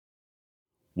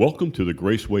Welcome to the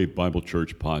Graceway Bible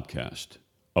Church podcast,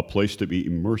 a place to be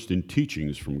immersed in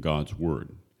teachings from God's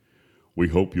Word. We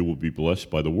hope you will be blessed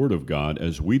by the Word of God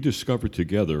as we discover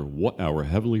together what our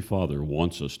Heavenly Father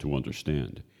wants us to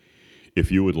understand. If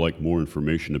you would like more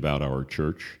information about our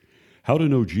church, how to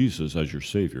know Jesus as your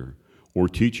Savior, or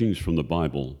teachings from the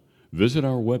Bible, visit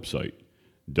our website,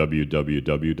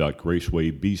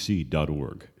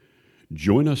 www.gracewaybc.org.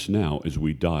 Join us now as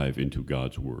we dive into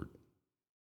God's Word.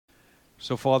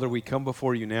 So, Father, we come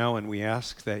before you now and we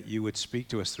ask that you would speak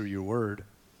to us through your word.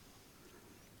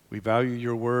 We value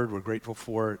your word. We're grateful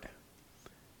for it.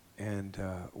 And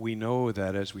we know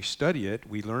that as we study it,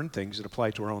 we learn things that apply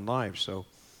to our own lives. So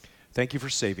thank you for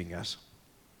saving us.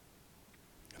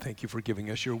 Thank you for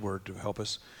giving us your word to help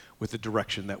us with the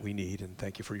direction that we need. And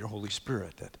thank you for your Holy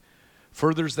Spirit that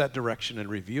furthers that direction and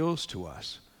reveals to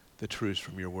us the truths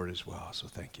from your word as well. So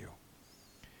thank you.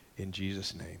 In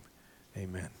Jesus' name,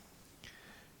 amen.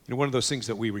 You know, one of those things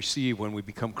that we receive when we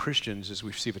become Christians is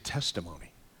we receive a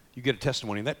testimony. You get a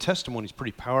testimony, and that testimony is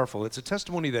pretty powerful. It's a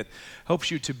testimony that helps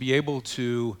you to be able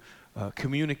to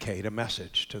communicate a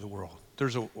message to the world.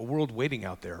 There's a world waiting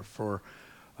out there for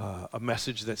a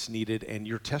message that's needed, and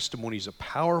your testimony is a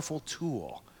powerful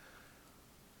tool.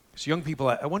 So young people,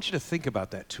 I want you to think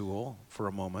about that tool for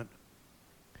a moment.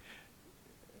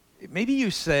 Maybe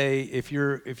you say, if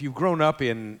you've grown up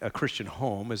in a Christian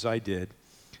home, as I did,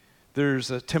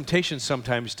 there's a temptation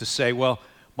sometimes to say, well,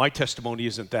 my testimony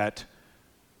isn't that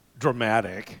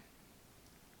dramatic.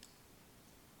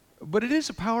 But it is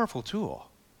a powerful tool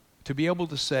to be able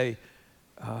to say,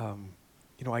 I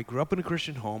grew up in a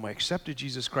Christian home, I accepted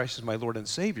Jesus Christ as my Lord and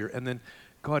Savior, and then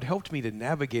God helped me to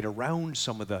navigate around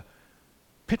some of the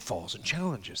pitfalls and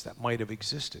challenges that might have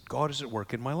existed. God is at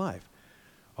work in my life.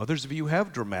 Others of you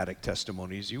have dramatic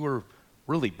testimonies. You were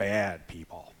really bad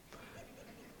people.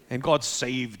 And God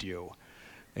saved you.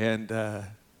 And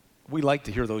we like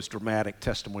to hear those dramatic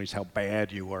testimonies, how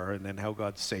bad you were and then how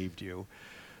God saved you.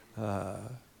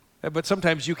 But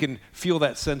sometimes you can feel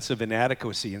that sense of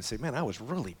inadequacy and say, man, I was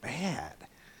really bad.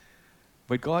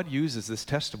 But God uses this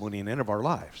testimony in the end of our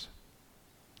lives.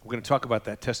 We're going to talk about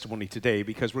that testimony today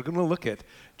because we're going to look at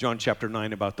John chapter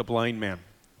 9 about the blind man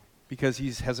because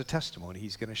he has a testimony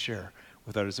he's going to share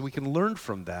with others. And we can learn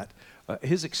from that,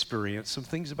 his experience, some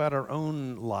things about our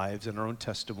own lives and our own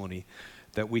testimony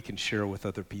that we can share with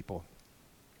other people.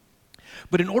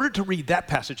 But in order to read that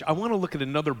passage, I want to look at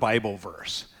another Bible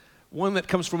verse, one that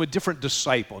comes from a different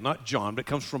disciple, not John, but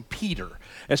comes from Peter.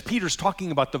 As Peter's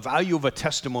talking about the value of a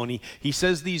testimony, he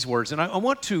says these words, and I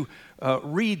want to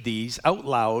read these out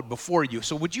loud before you.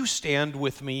 So would you stand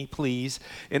with me, please?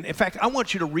 And in fact, I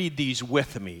want you to read these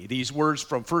with me, these words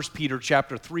from 1 Peter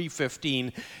chapter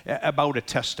 3:15 about a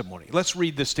testimony. Let's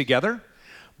read this together.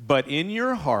 But in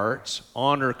your hearts,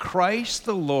 honor Christ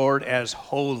the Lord as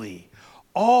holy,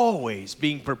 always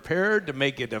being prepared to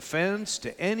make a defense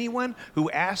to anyone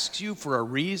who asks you for a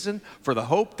reason for the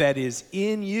hope that is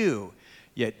in you,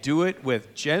 yet do it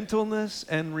with gentleness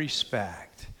and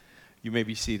respect. You may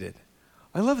be seated.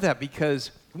 I love that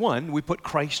because, one, we put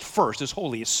Christ first, as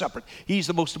holy, as separate. He's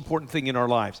the most important thing in our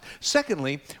lives.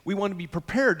 Secondly, we want to be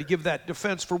prepared to give that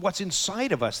defense for what's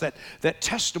inside of us, that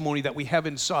testimony that we have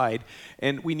inside,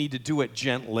 and we need to do it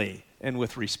gently and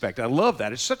with respect. I love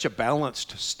that. It's such a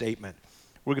balanced statement.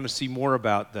 We're going to see more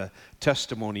about the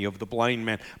testimony of the blind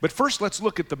man. But first, let's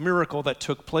look at the miracle that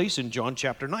took place in John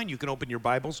chapter 9. You can open your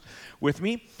Bibles with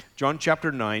me. John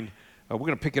chapter 9, we're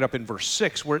going to pick it up in verse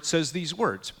 6, where it says these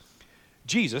words.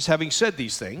 Jesus, having said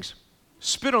these things,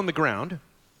 spit on the ground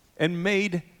and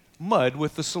made mud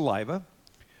with the saliva.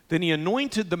 Then he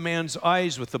anointed the man's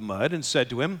eyes with the mud and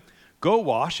said to him, go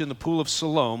wash in the pool of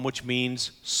Siloam, which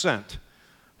means sent.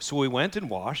 So he went and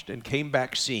washed and came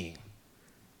back seeing.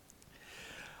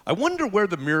 I wonder where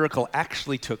the miracle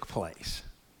actually took place.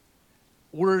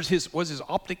 Was his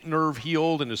optic nerve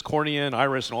healed and his cornea and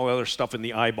iris and all the other stuff in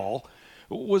the eyeball?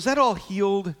 Was that all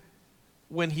healed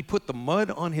when he put the mud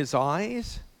on his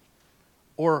eyes?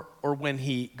 Or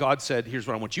when God said, here's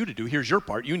what I want you to do, here's your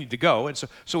part, you need to go. And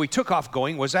so he took off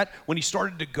going. Was that when he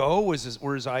started to go,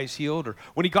 were his eyes healed? Or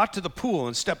when he got to the pool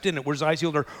and stepped in it, were his eyes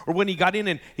healed? Or when he got in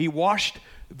and he washed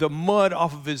the mud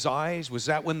off of his eyes, was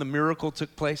that when the miracle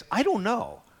took place? I don't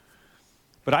know.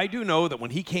 But I do know that when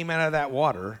he came out of that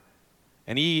water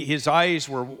and his eyes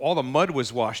were, all the mud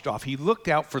was washed off, he looked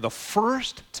out for the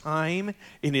first time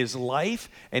in his life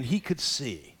and he could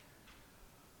see.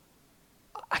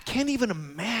 I can't even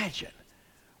imagine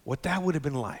what that would have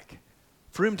been like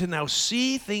for him to now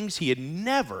see things he had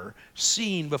never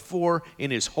seen before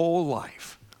in his whole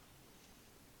life.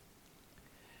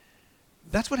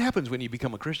 That's what happens when you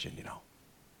become a Christian, you know.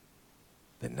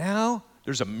 that now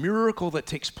there's a miracle that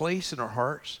takes place in our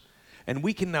hearts, and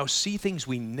we can now see things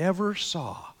we never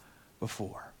saw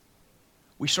before.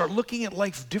 We start looking at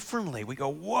life differently. We go,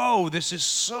 whoa, this is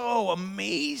so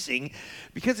amazing,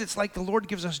 because it's like the Lord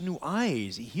gives us new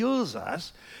eyes. He heals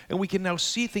us, and we can now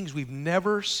see things we've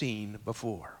never seen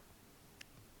before.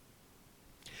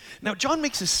 Now, John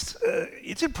makes this,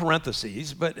 it's in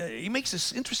parentheses, but he makes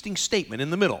this interesting statement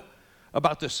in the middle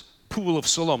about this pool of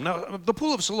Siloam. Now, the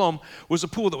pool of Siloam was a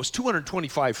pool that was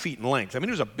 225 feet in length. I mean,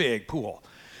 it was a big pool.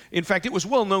 In fact, it was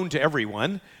well known to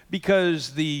everyone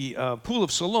because the pool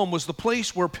of Siloam was the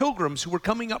place where pilgrims who were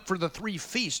coming up for the 3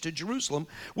 feasts to Jerusalem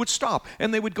would stop,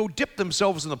 and they would go dip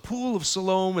themselves in the pool of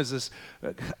Siloam as this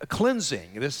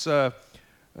cleansing, this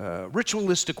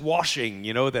ritualistic washing,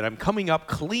 that I'm coming up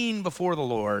clean before the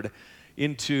Lord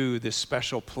into this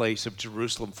special place of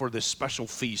Jerusalem for this special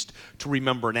feast to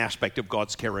remember an aspect of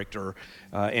God's character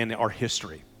and our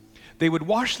history. They would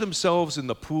wash themselves in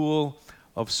the pool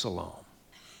of Siloam.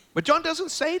 But John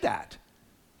doesn't say that.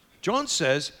 John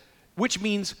says, which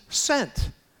means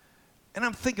sent. And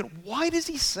I'm thinking, why does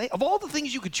he say, of all the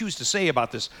things you could choose to say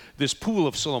about this pool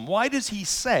of Siloam, why does he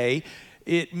say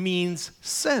it means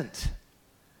sent?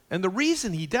 And the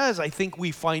reason he does, I think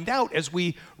we find out as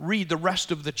we read the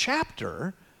rest of the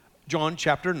chapter, John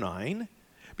chapter 9,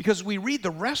 because we read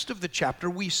the rest of the chapter,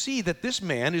 we see that this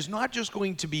man is not just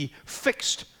going to be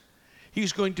fixed,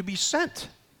 he's going to be sent.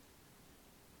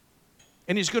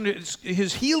 And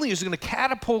his healing is going to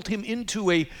catapult him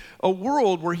into a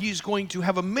world where he's going to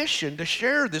have a mission to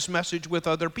share this message with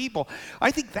other people.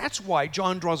 I think that's why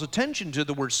John draws attention to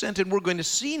the word sent, and we're going to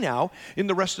see now in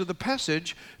the rest of the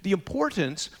passage the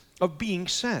importance of being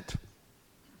sent.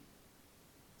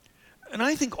 And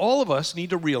I think all of us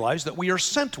need to realize that we are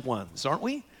sent ones, aren't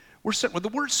we? We're sent. Well, the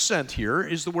word sent here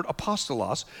is the word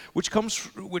apostolos,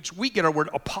 which we get our word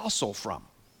apostle from.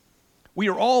 We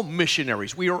are all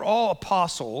missionaries. We are all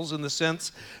apostles in the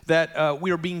sense that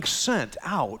we are being sent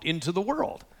out into the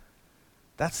world.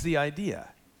 That's the idea.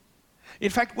 In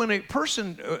fact, when a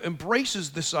person embraces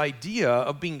this idea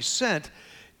of being sent,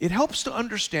 it helps to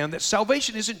understand that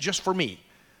salvation isn't just for me,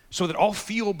 so that I'll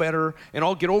feel better and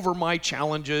I'll get over my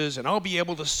challenges and I'll be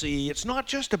able to see. It's not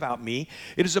just about me.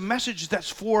 It is a message that's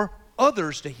for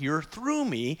others to hear through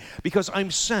me because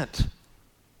I'm sent.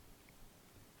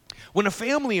 When a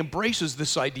family embraces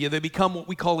this idea, they become what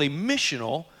we call a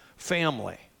missional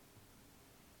family.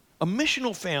 A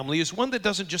missional family is one that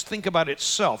doesn't just think about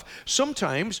itself.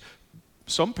 Sometimes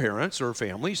some parents or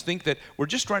families think that we're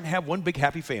just trying to have one big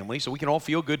happy family so we can all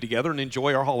feel good together and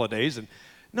enjoy our holidays. And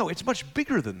no, it's much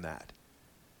bigger than that.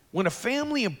 When a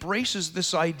family embraces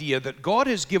this idea that God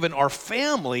has given our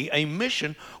family a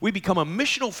mission, we become a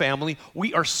missional family,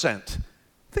 we are sent.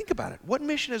 Think about it. What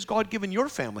mission has God given your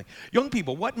family? Young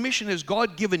people, what mission has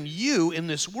God given you in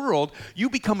this world? You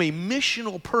become a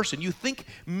missional person. You think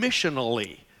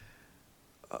missionally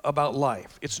about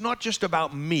life. It's not just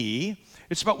about me.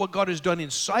 It's about what God has done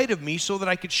inside of me so that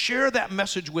I could share that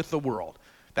message with the world.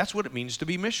 That's what it means to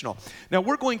be missional. Now,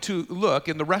 we're going to look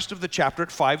in the rest of the chapter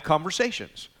at 5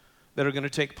 conversations that are going to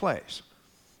take place.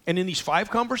 And in these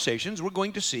 5 conversations, we're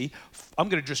going to see, I'm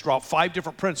going to just draw 5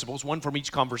 different principles, one from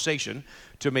each conversation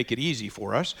to make it easy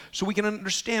for us, so we can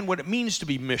understand what it means to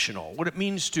be missional, what it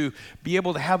means to be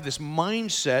able to have this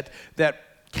mindset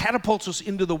that catapults us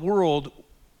into the world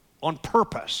on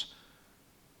purpose.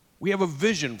 We have a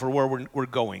vision for where we're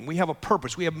going. We have a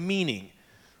purpose. We have meaning.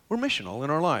 We're missional in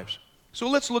our lives. So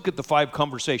let's look at the 5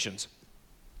 conversations.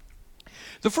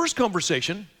 The first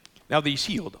conversation, now that he's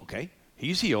healed, okay?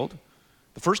 He's healed.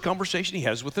 The first conversation he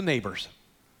has with the neighbors,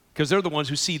 because they're the ones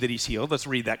who see that he's healed. Let's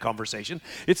read that conversation.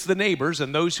 It's the neighbors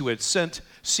and those who had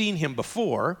seen him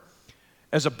before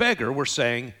as a beggar were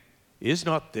saying, "Is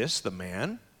not this the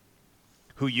man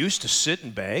who used to sit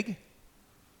and beg?"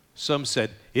 Some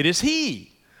said, "It is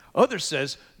he." Others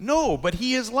says, "No, but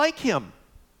he is like him."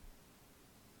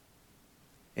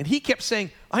 And he kept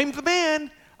saying, "I'm the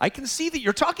man. I can see that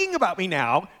you're talking about me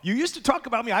now. You used to talk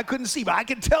about me. I couldn't see, but I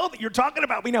can tell that you're talking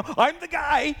about me now. I'm the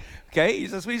guy." Okay,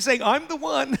 that's what he's saying. I'm the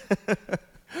one.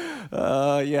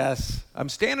 Yes, I'm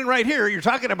standing right here. You're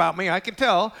talking about me. I can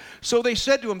tell. So they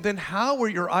said to him, "Then how were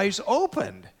your eyes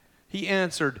opened?" He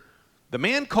answered, "The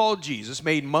man called Jesus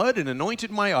made mud and anointed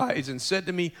my eyes and said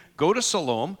to me, 'Go to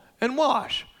Siloam and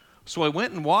wash.' So I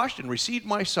went and washed and received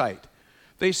my sight."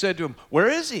 They said to him, "Where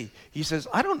is he?" He says,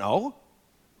 "I don't know."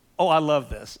 Oh, I love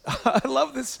this. I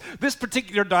love this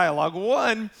particular dialogue.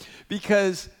 One,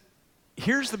 because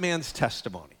here's the man's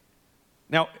testimony.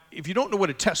 Now, if you don't know what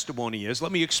a testimony is,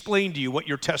 let me explain to you what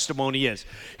your testimony is.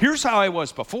 Here's how I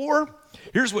was before,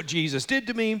 here's what Jesus did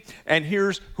to me, and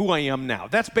here's who I am now.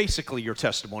 That's basically your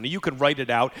testimony. You can write it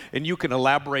out, and you can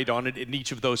elaborate on it in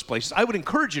each of those places. I would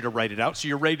encourage you to write it out so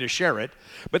you're ready to share it,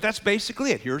 but that's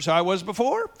basically it. Here's how I was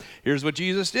before, here's what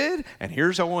Jesus did, and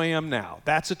here's how I am now.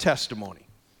 That's a testimony.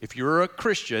 If you're a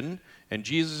Christian and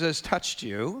Jesus has touched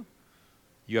you,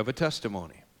 you have a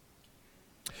testimony.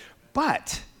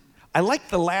 But I like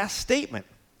the last statement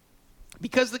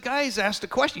because the guy is asked a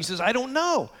question. He says, I don't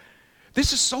know.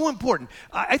 This is so important.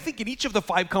 I think in each of the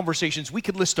 5 conversations, we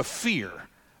could list a fear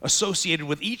associated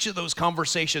with each of those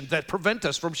conversations that prevent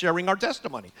us from sharing our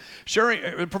testimony,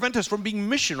 prevent us from being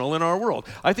missional in our world.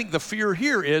 I think the fear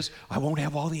here is, I won't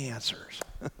have all the answers.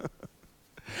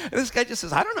 And this guy just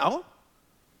says, I don't know.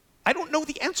 I don't know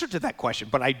the answer to that question,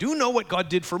 but I do know what God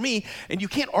did for me, and you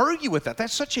can't argue with that.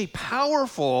 That's such a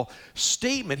powerful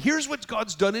statement. Here's what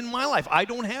God's done in my life. I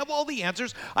don't have all the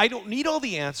answers. I don't need all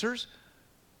the answers,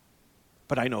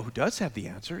 but I know who does have the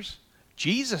answers.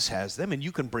 Jesus has them, and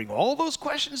you can bring all those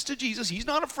questions to Jesus. He's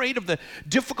not afraid of the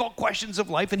difficult questions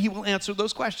of life, and he will answer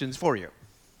those questions for you.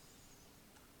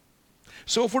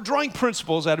 So if we're drawing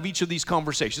principles out of each of these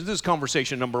conversations, this is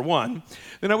conversation number 1,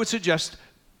 then I would suggest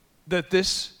that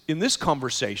in this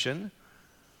conversation,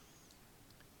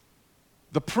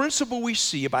 the principle we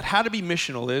see about how to be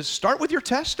missional is start with your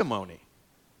testimony.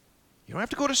 You don't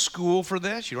have to go to school for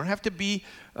this. You don't have to be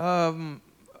a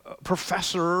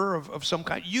professor of some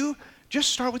kind. You just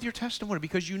start with your testimony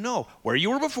because you know where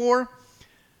you were before,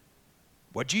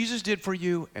 what Jesus did for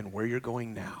you, and where you're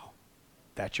going now.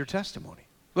 That's your testimony.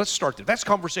 Let's start there. That's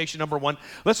conversation number 1.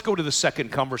 Let's go to the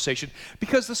second conversation,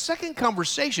 because the second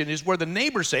conversation is where the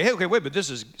neighbors say, hey, okay, wait, but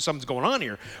something's going on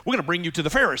here. We're going to bring you to the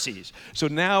Pharisees. So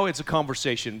now it's a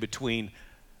conversation between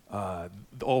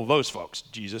all those folks,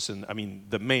 Jesus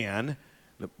the man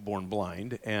born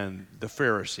blind, and the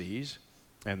Pharisees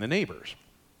and the neighbors.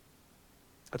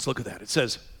 Let's look at that. It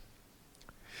says,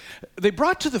 they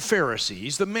brought to the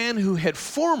Pharisees the man who had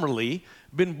formerly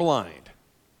been blind.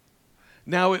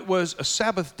 Now, it was a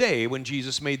Sabbath day when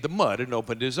Jesus made the mud and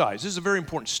opened his eyes. This is a very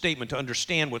important statement to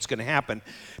understand what's going to happen,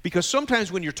 because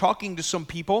sometimes when you're talking to some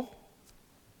people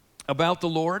about the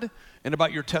Lord and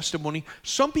about your testimony,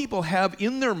 some people have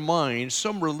in their mind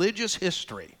some religious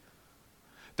history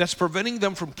that's preventing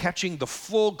them from catching the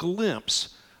full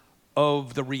glimpse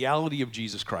of the reality of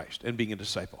Jesus Christ and being a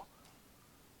disciple.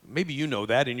 Maybe you know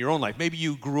that in your own life. Maybe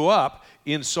you grew up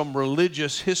in some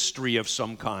religious history of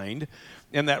some kind,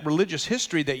 and that religious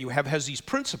history that you have has these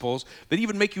principles that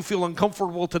even make you feel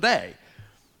uncomfortable today.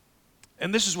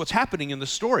 And this is what's happening in the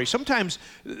story. Sometimes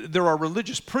there are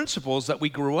religious principles that we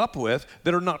grew up with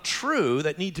that are not true,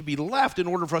 that need to be left in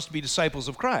order for us to be disciples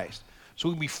of Christ. So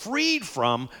we can be freed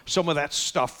from some of that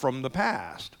stuff from the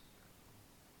past.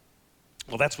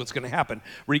 Well, that's what's going to happen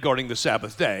regarding the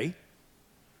Sabbath day.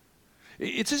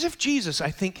 It's as if Jesus,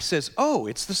 I think, says, oh,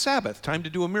 it's the Sabbath, time to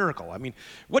do a miracle.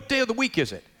 What day of the week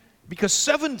is it? Because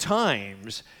 7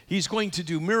 times he's going to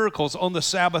do miracles on the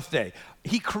Sabbath day.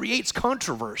 He creates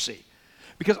controversy.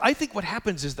 Because I think what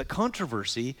happens is that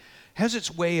controversy has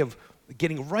its way of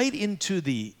getting right into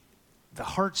the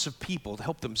hearts of people to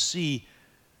help them see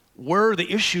where the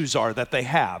issues are that they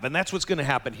have. And that's what's going to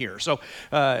happen here. So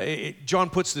John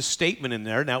puts this statement in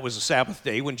there. Now, it was a Sabbath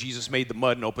day when Jesus made the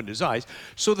mud and opened his eyes.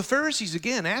 So the Pharisees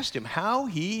again asked him how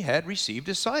he had received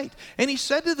his sight. And he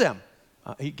said to them,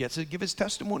 he gets to give his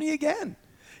testimony again.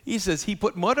 He says, he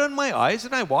put mud on my eyes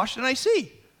and I washed and I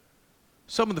see.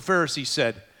 Some of the Pharisees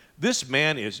said, this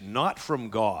man is not from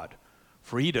God,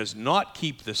 for he does not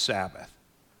keep the Sabbath.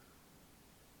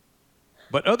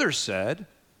 But others said,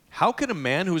 how can a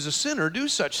man who is a sinner do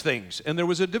such things? And there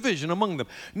was a division among them.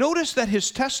 Notice that his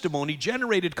testimony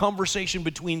generated conversation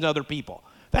between other people.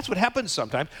 That's what happens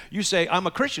sometimes. You say, I'm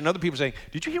a Christian. Other people say,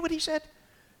 did you hear what he said?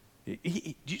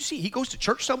 Did you see he goes to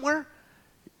church somewhere?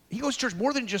 He goes to church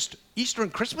more than just Easter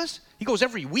and Christmas. He goes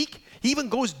every week. He even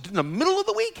goes in the middle of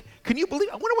the week. Can you believe?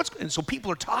 I wonder what's... And so people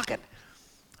are talking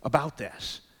about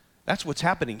this. That's what's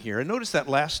happening here. And notice that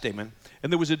last statement.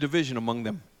 And there was a division among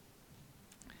them.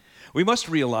 We must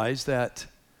realize that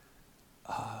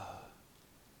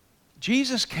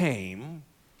Jesus came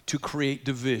to create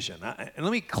division. And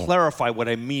let me clarify what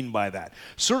I mean by that.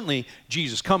 Certainly,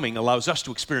 Jesus coming allows us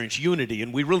to experience unity,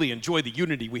 and we really enjoy the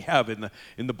unity we have in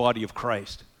the body of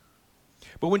Christ.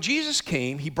 But when Jesus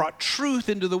came, he brought truth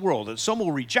into the world, and some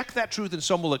will reject that truth and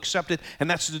some will accept it, and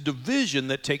that's the division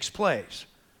that takes place.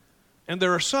 And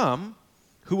there are some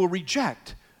who will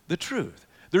reject the truth.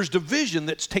 There's division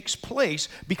that takes place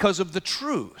because of the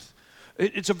truth.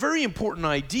 It's a very important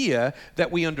idea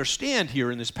that we understand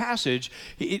here in this passage.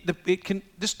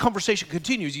 This conversation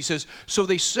continues. He says, so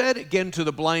they said again to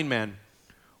the blind man,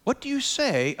 what do you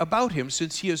say about him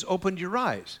since he has opened your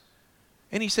eyes?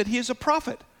 And he said, he is a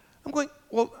prophet. I'm going,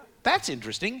 well, that's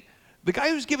interesting. The guy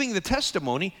who's giving the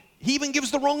testimony, he even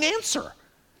gives the wrong answer.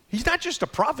 He's not just a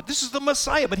prophet. This is the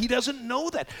Messiah, but he doesn't know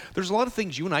that. There's a lot of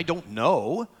things you and I don't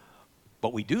know,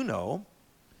 but we do know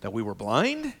that we were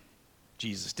blind,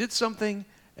 Jesus did something,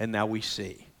 and now we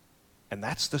see. And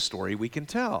that's the story we can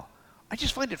tell. I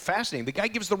just find it fascinating. The guy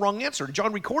gives the wrong answer, and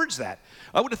John records that.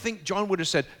 I would have think John would have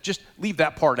said, just leave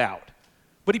that part out.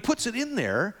 But he puts it in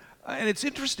there, and it's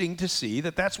interesting to see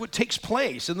that that's what takes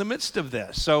place in the midst of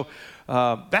this. So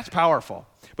that's powerful.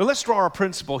 But let's draw our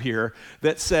principle here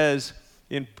that says,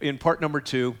 in part number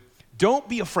 2, don't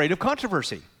be afraid of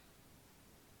controversy.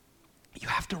 You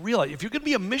have to realize, if you're going to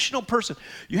be a missional person,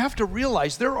 you have to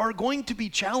realize there are going to be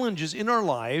challenges in our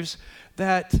lives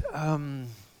that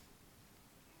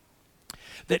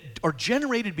are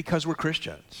generated because we're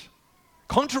Christians.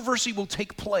 Controversy will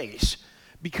take place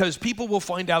because people will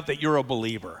find out that you're a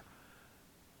believer.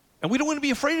 And we don't want to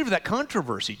be afraid of that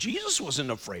controversy. Jesus wasn't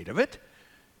afraid of it.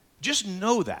 Just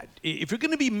know that. If you're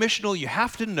going to be missional, you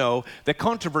have to know that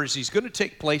controversy is going to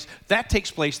take place. That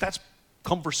takes place. That's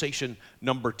conversation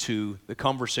number 2, the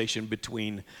conversation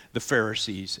between the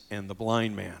Pharisees and the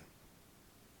blind man.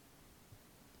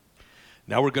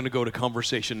 Now we're going to go to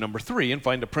conversation number 3 and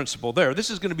find a principle there.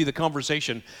 This is going to be the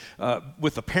conversation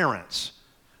with the parents.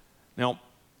 Now,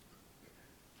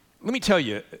 let me tell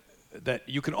you that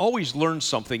you can always learn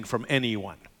something from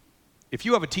anyone. If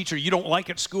you have a teacher you don't like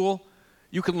at school,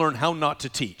 you can learn how not to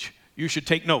teach. You should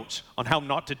take notes on how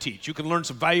not to teach. You can learn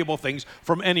some valuable things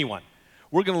from anyone.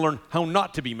 We're going to learn how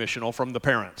not to be missional from the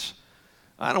parents.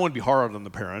 I don't want to be hard on the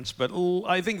parents, but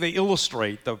I think they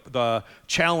illustrate the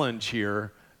challenge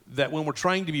here that when we're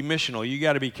trying to be missional, you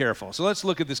got to be careful. So let's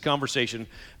look at this conversation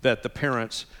that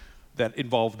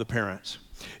involved the parents.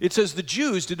 It says the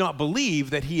Jews did not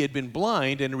believe that he had been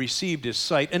blind and received his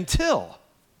sight until.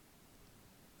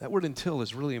 That word until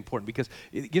is really important because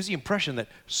it gives the impression that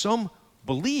some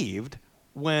believed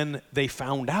when they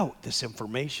found out this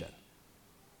information,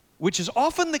 which is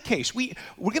often the case. We're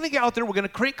going to get out there, we're going to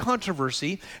create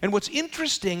controversy, and what's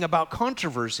interesting about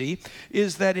controversy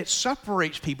is that it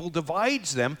separates people,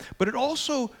 divides them, but it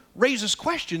also raises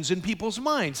questions in people's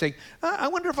minds, saying, I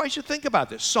wonder if I should think about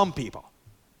this. Some people.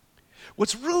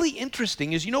 What's really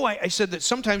interesting is, I said that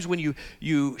sometimes when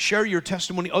you share your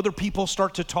testimony, other people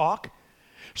start to talk.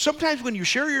 Sometimes when you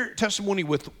share your testimony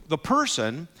with the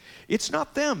person, it's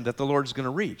not them that the Lord's going to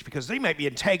reach because they might be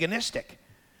antagonistic.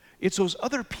 It's those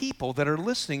other people that are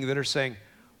listening that are saying,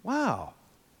 wow,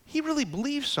 he really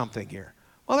believes something here.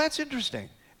 Well, that's interesting.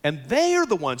 And they are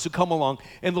the ones who come along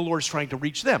and the Lord's trying to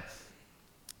reach them.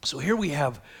 So here we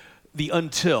have the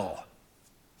until.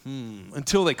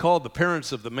 Until they called the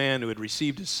parents of the man who had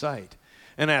received his sight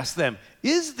and asked them,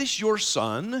 is this your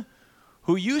son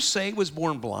who you say was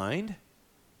born blind?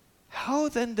 How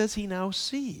then does he now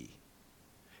see?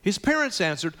 His parents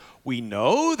answered, we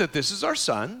know that this is our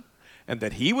son and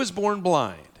that he was born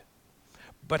blind.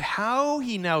 But how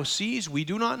he now sees we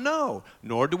do not know,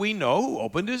 nor do we know who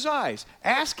opened his eyes.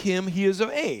 Ask him, he is of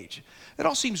age. That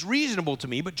all seems reasonable to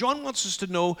me, but John wants us to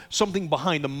know something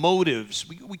behind the motives.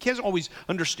 We can't always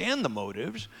understand the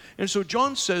motives. And so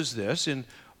John says this in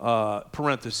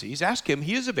parentheses, ask him,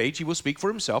 he is of age, he will speak for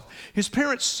himself. His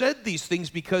parents said these things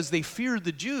because they feared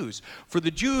the Jews, for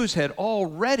the Jews had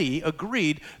already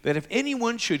agreed that if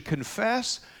anyone should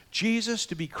confess Jesus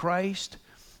to be Christ,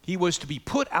 he was to be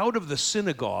put out of the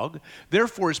synagogue.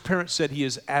 Therefore his parents said he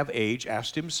is of age,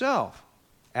 ask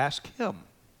him.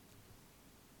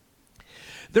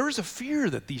 There is a fear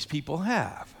that these people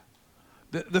have.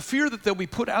 The fear that they'll be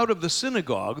put out of the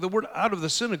synagogue. The word out of the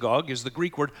synagogue is the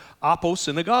Greek word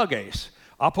aposynagoges.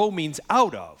 Apo means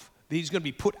out of. He's going to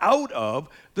be put out of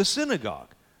the synagogue.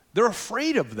 They're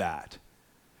afraid of that.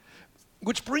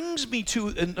 Which brings me to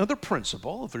another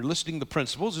principle. If you're listening to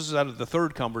principles, this is out of the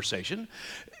third conversation.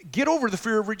 Get over the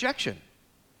fear of rejection.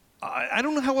 I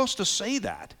don't know how else to say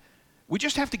that. We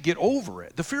just have to get over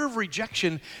it. The fear of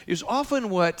rejection is often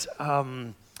what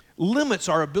limits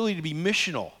our ability to be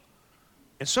missional.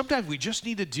 And sometimes we just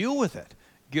need to deal with it.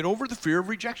 Get over the fear of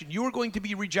rejection. You are going to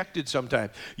be rejected sometime.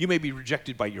 You may be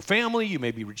rejected by your family. You may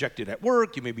be rejected at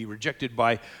work. You may be rejected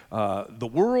by the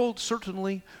world,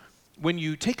 certainly. When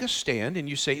you take a stand and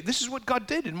you say, this is what God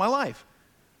did in my life,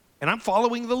 and I'm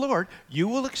following the Lord, you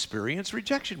will experience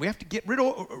rejection. We have to get rid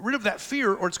of that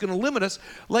fear, or it's going to limit us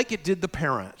like it did the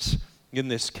parents. In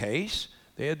this case,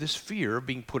 they had this fear of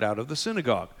being put out of the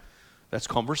synagogue. That's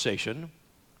conversation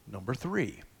number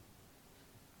 3.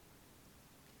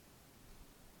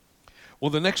 Well,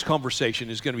 the next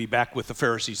conversation is going to be back with the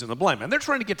Pharisees and the blind man. They're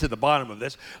trying to get to the bottom of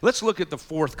this. Let's look at the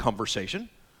 4th conversation.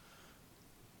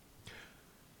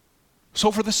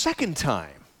 So for the second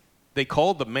time, they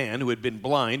called the man who had been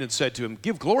blind and said to him,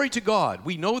 "Give glory to God.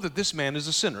 We know that this man is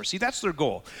a sinner." See, that's their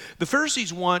goal. The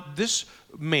Pharisees want this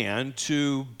man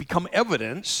to become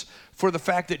evidence for the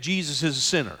fact that Jesus is a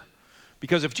sinner.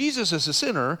 Because if Jesus is a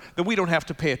sinner, then we don't have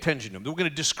to pay attention to him. We're going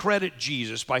to discredit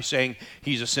Jesus by saying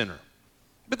he's a sinner.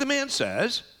 But the man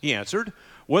says, he answered,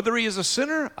 "Whether he is a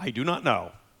sinner, I do not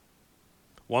know.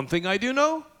 One thing I do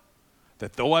know,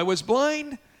 that though I was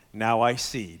blind, now I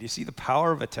see." Do you see the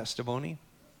power of a testimony?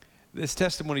 This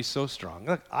testimony is so strong.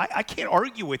 Look, I can't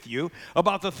argue with you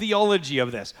about the theology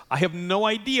of this. I have no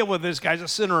idea whether this guy's a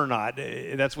sinner or not.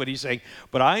 That's what he's saying.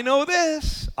 But I know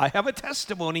this. I have a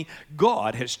testimony.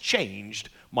 God has changed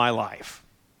my life.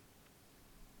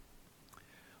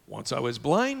 Once I was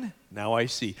blind, now I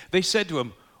see. They said to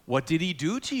him, "What did he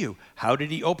do to you? How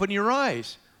did he open your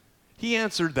eyes?" He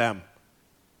answered them,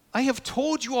 "I have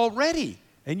told you already,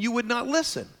 and you would not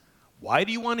listen. Why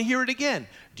do you want to hear it again?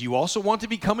 Do you also want to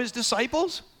become his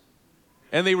disciples?"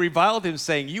 And they reviled him,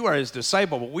 saying, "You are his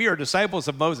disciple, but we are disciples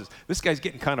of Moses." This guy's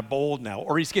getting kind of bold now,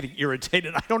 or he's getting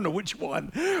irritated. I don't know which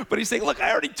one. But he's saying, "Look,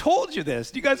 I already told you this.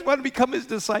 Do you guys want to become his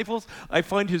disciples?" I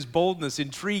find his boldness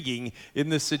intriguing in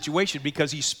this situation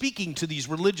because he's speaking to these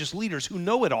religious leaders who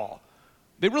know it all.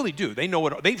 They really do. They know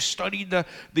it. They've studied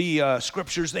the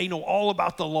scriptures. They know all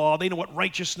about the law. They know what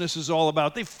righteousness is all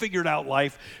about. They've figured out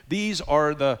life. These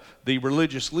are the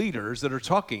religious leaders that are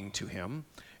talking to him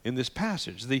in this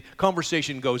passage. The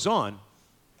conversation goes on.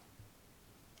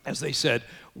 As they said,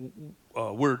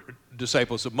 we're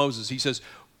disciples of Moses.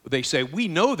 They say, "We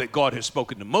know that God has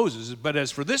spoken to Moses, but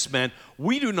as for this man,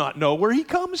 we do not know where he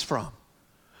comes from."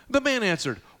 The man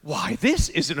answered, "Why, this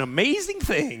is an amazing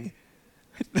thing."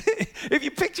 If you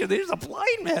picture, there's a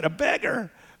blind man, a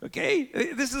beggar, okay?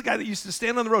 This is the guy that used to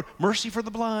stand on the road, "Mercy for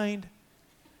the blind."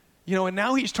 You know, and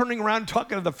now he's turning around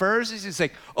talking to the Pharisees. He's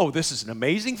saying, "Oh, this is an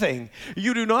amazing thing.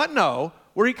 You do not know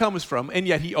where he comes from, and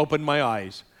yet he opened my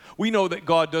eyes. We know that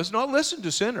God does not listen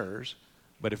to sinners,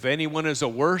 but if anyone is a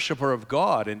worshiper of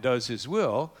God and does his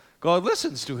will, God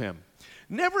listens to him.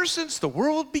 Never since the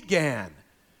world began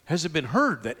has it been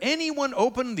heard that anyone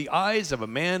opened the eyes of a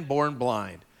man born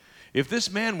blind. If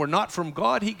this man were not from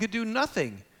God, he could do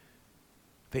nothing."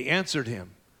 They answered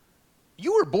him,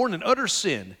 "You were born in utter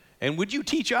sin, and would you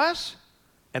teach us?"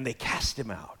 And they cast him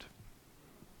out.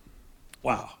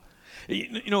 Wow.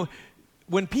 You know,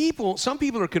 when some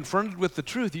people are confronted with the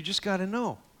truth, you just got to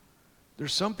know.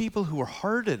 There's some people who are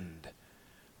hardened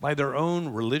by their own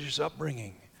religious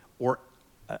upbringing or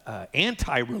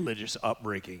anti-religious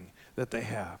upbringing that they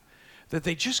have, that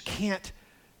they just can't,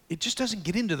 it just doesn't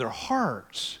get into their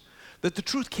hearts, that the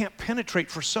truth can't penetrate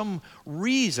for some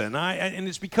reason. And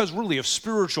it's because really of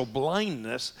spiritual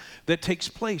blindness that takes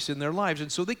place in their lives.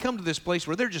 And so they come to this place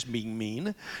where they're just being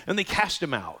mean, and they cast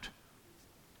him out.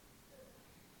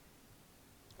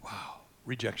 Wow,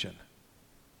 rejection.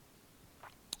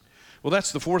 Well,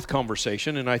 that's the 4th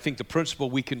conversation, and I think the principle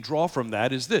we can draw from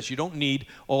that is this. You don't need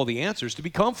all the answers to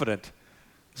be confident.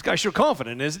 This guy's sure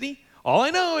confident, isn't he? All I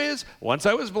know is, once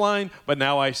I was blind, but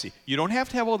now I see. You don't have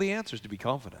to have all the answers to be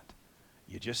confident.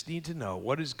 You just need to know,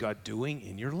 what is God doing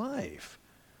in your life?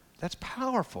 That's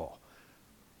powerful.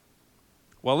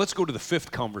 Well, let's go to the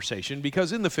 5th conversation,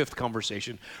 because in the 5th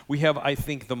conversation, we have, I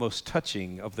think, the most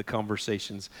touching of the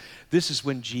conversations. This is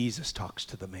when Jesus talks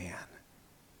to the man.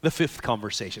 The 5th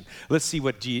conversation. Let's see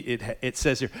what it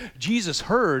says here. Jesus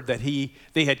heard that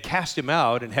they had cast him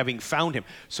out, and having found him.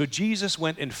 So Jesus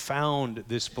went and found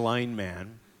this blind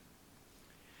man.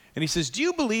 And he says, "Do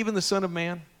you believe in the Son of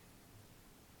Man?"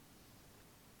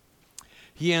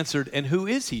 He answered, "And who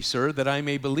is he, sir, that I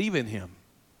may believe in him?"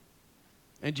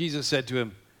 And Jesus said to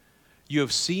him, "You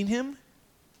have seen him?"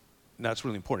 Now, that's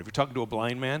really important. If you're talking to a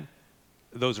blind man,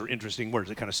 those are interesting words.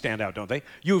 They kind of stand out, don't they?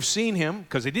 You have seen him,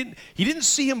 because he didn't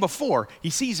see him before. He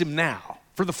sees him now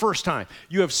for the first time.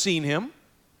 You have seen him,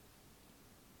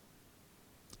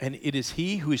 and it is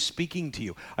he who is speaking to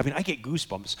you. I mean, I get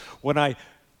goosebumps when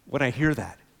I hear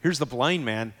that. Here's the blind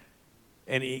man,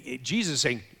 and Jesus is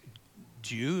saying,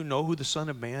 "Do you know who the Son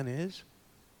of Man is?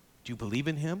 Do you believe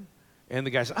in him?" And the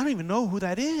guy says, "I don't even know who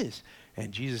that is."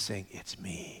 And Jesus is saying, "It's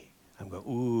me." I'm going,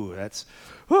 ooh, that's,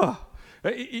 oh.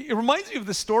 It reminds me of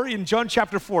the story in John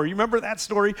chapter 4. You remember that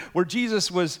story where Jesus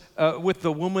was with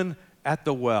the woman at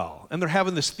the well, and they're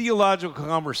having this theological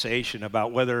conversation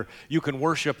about whether you can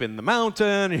worship in the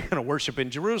mountain, you're going to worship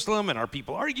in Jerusalem, and our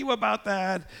people argue about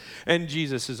that. And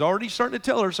Jesus is already starting to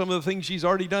tell her some of the things she's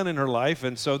already done in her life,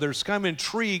 and so there's kind of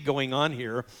intrigue going on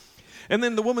here. And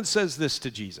then the woman says this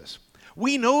to Jesus: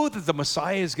 we know that the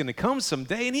Messiah is going to come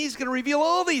someday, and he's going to reveal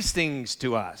all these things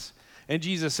to us. And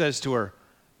Jesus says to her,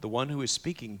 the one who is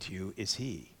speaking to you is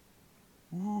he.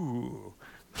 Ooh.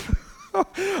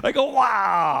 I go,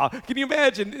 wow. Can you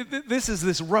imagine? This is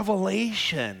this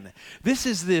revelation. This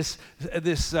is this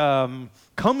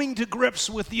coming to grips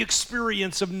with the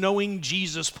experience of knowing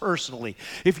Jesus personally.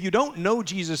 If you don't know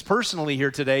Jesus personally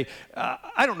here today,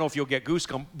 I don't know if you'll get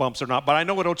goosebumps or not, but I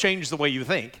know it'll change the way you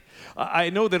think. I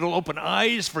know that it'll open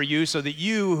eyes for you so that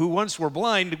you, who once were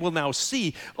blind, will now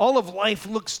see. All of life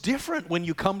looks different when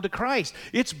you come to Christ.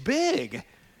 It's big.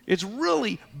 It's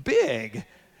really big.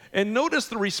 And notice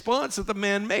the response that the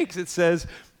man makes. It says,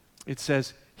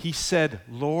 he said,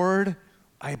 Lord,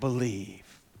 I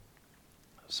believe.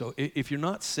 So if you're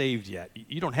not saved yet,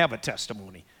 you don't have a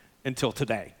testimony until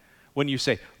today when you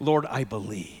say, Lord, I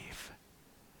believe.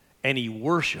 And he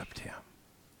worshiped him.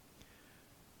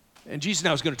 And Jesus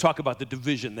now is going to talk about the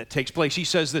division that takes place. He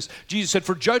says this: Jesus said,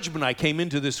 for judgment I came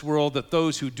into this world, that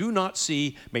those who do not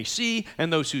see may see,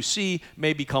 and those who see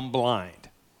may become blind.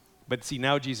 But see,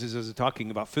 now Jesus isn't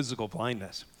talking about physical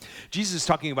blindness. Jesus is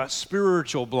talking about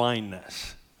spiritual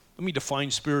blindness. Let me define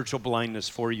spiritual blindness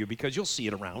for you, because you'll see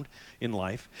it around in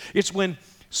life. It's when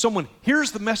someone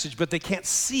hears the message, but they can't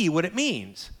see what it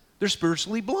means. They're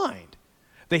spiritually blind.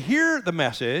 They hear the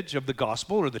message of the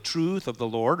gospel or the truth of the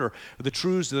Lord or the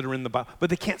truths that are in the Bible, but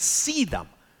they can't see them.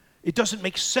 It doesn't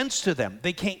make sense to them.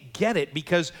 They can't get it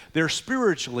because they're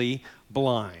spiritually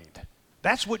blind.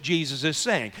 That's what Jesus is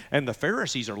saying. And the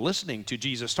Pharisees are listening to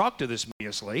Jesus talk to this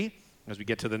obviously, as we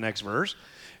get to the next verse.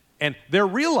 And they're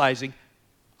realizing,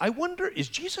 I wonder, is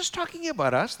Jesus talking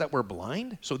about us, that we're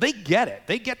blind? So they get it.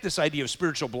 They get this idea of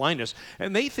spiritual blindness.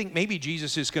 And they think maybe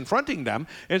Jesus is confronting them.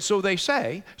 And so they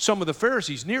say, some of the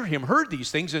Pharisees near him heard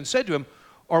these things and said to him,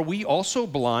 are we also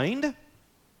blind?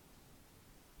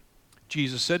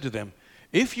 Jesus said to them,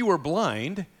 if you were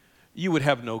blind, you would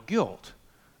have no guilt.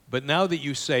 But now that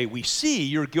you say, we see,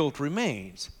 your guilt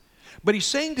remains. But he's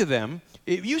saying to them,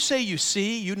 if you say you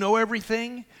see, you know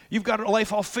everything, you've got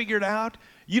life all figured out,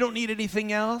 you don't need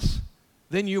anything else,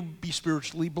 then you'll be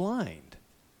spiritually blind.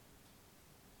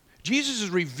 Jesus is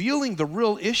revealing the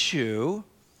real issue.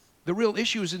 The real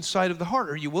issue is inside of the heart.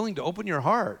 Are you willing to open your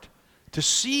heart to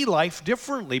see life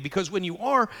differently? Because when you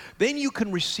are, then you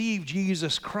can receive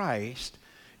Jesus Christ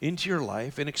into your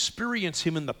life and experience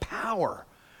him in the power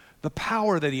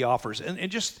that he offers,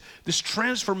 and just this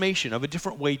transformation of a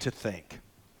different way to think.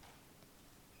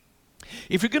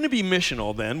 If you're going to be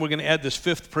missional, then, we're going to add this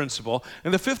fifth principle,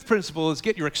 and the fifth principle is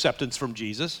get your acceptance from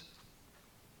Jesus.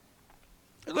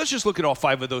 Let's just look at all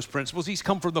five of those principles. These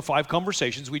come from the 5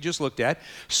 conversations we just looked at.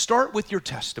 Start with your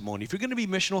testimony. If you're going to be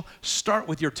missional, start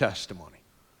with your testimony.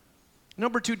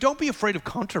 Number 2, don't be afraid of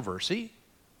controversy.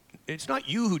 It's not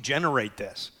you who generate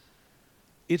this.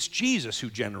 It's Jesus who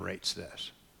generates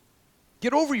this.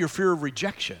 Get over your fear of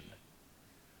rejection.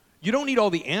 You don't need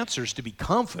all the answers to be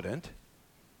confident,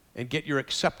 and get your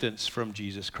acceptance from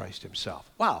Jesus Christ himself.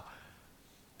 Wow,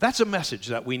 that's a message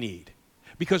that we need.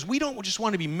 Because we don't just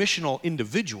want to be missional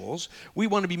individuals. We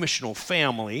want to be missional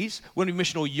families. We want to be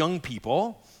missional young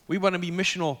people. We want to be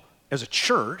missional as a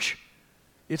church.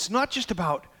 It's not just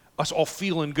about us all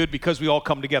feeling good because we all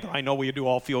come together. I know we do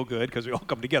all feel good because we all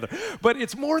come together. But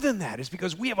it's more than that. It's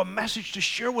because we have a message to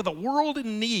share with a world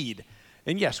in need.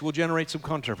 And yes, we'll generate some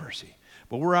controversy.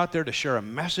 But we're out there to share a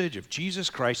message of Jesus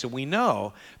Christ, and we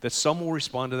know that some will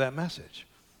respond to that message.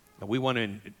 And we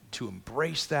want to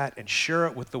embrace that and share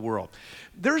it with the world.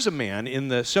 There's a man in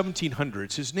the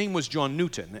 1700s. His name was John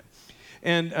Newton.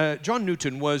 And John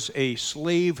Newton was a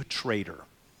slave trader.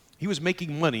 He was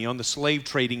making money on the slave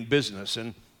trading business.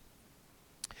 And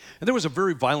there was a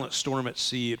very violent storm at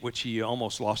sea at which he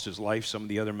almost lost his life. Some of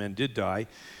the other men did die.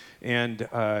 And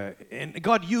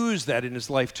God used that in his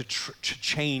life to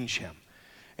change him.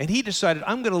 And he decided,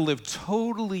 I'm going to live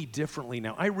totally differently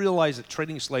now. I realize that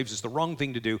trading slaves is the wrong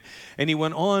thing to do. And he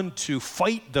went on to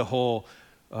fight the whole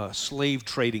slave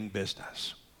trading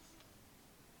business.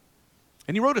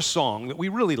 And he wrote a song that we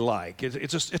really like.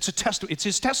 It's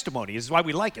his testimony. It's why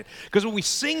we like it. Because when we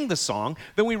sing the song,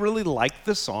 then we really like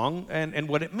the song and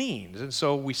what it means. And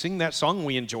so we sing that song and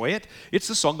we enjoy it. It's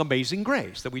the song Amazing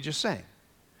Grace that we just sang.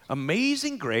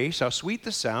 Amazing grace, how sweet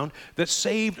the sound that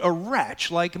saved a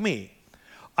wretch like me.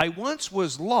 I once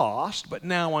was lost, but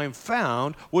now I'm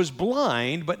found, was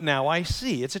blind, but now I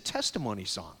see. It's a testimony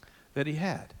song that he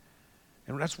had.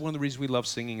 And that's one of the reasons we love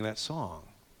singing that song.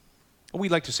 We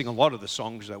like to sing a lot of the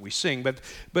songs that we sing, but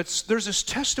there's this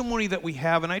testimony that we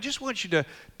have, and I just want you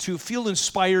to feel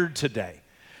inspired today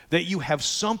that you have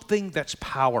something that's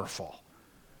powerful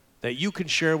that you can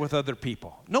share with other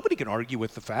people. Nobody can argue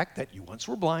with the fact that you once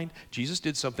were blind, Jesus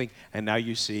did something, and now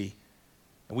you see,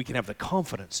 and we can have the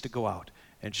confidence to go out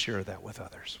and share that with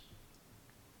others.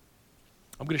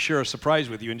 I'm going to share a surprise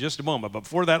with you in just a moment, but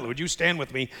before that, would you stand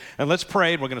with me and let's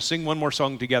pray, and we're going to sing one more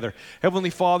song together.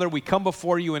 Heavenly Father, we come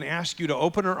before you and ask you to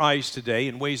open our eyes today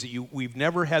in ways that we've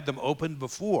never had them opened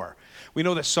before. We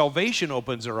know that salvation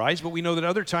opens our eyes, but we know that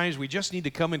other times we just need to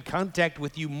come in contact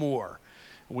with you more.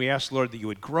 And we ask, Lord, that you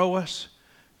would grow us,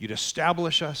 you'd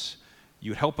establish us,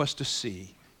 you'd help us to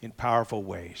see in powerful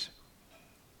ways.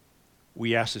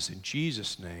 We ask this in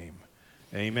Jesus' name.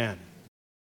 Amen.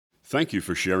 Thank you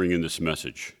for sharing in this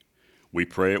message. We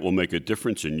pray it will make a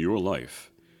difference in your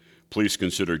life. Please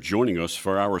consider joining us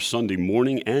for our Sunday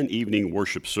morning and evening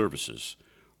worship services.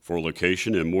 For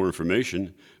location and more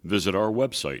information, visit our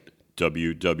website,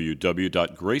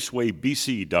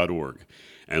 www.gracewaybc.org,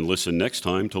 and listen next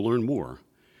time to learn more.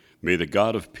 May the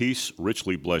God of peace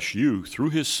richly bless you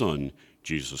through his Son,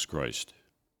 Jesus Christ.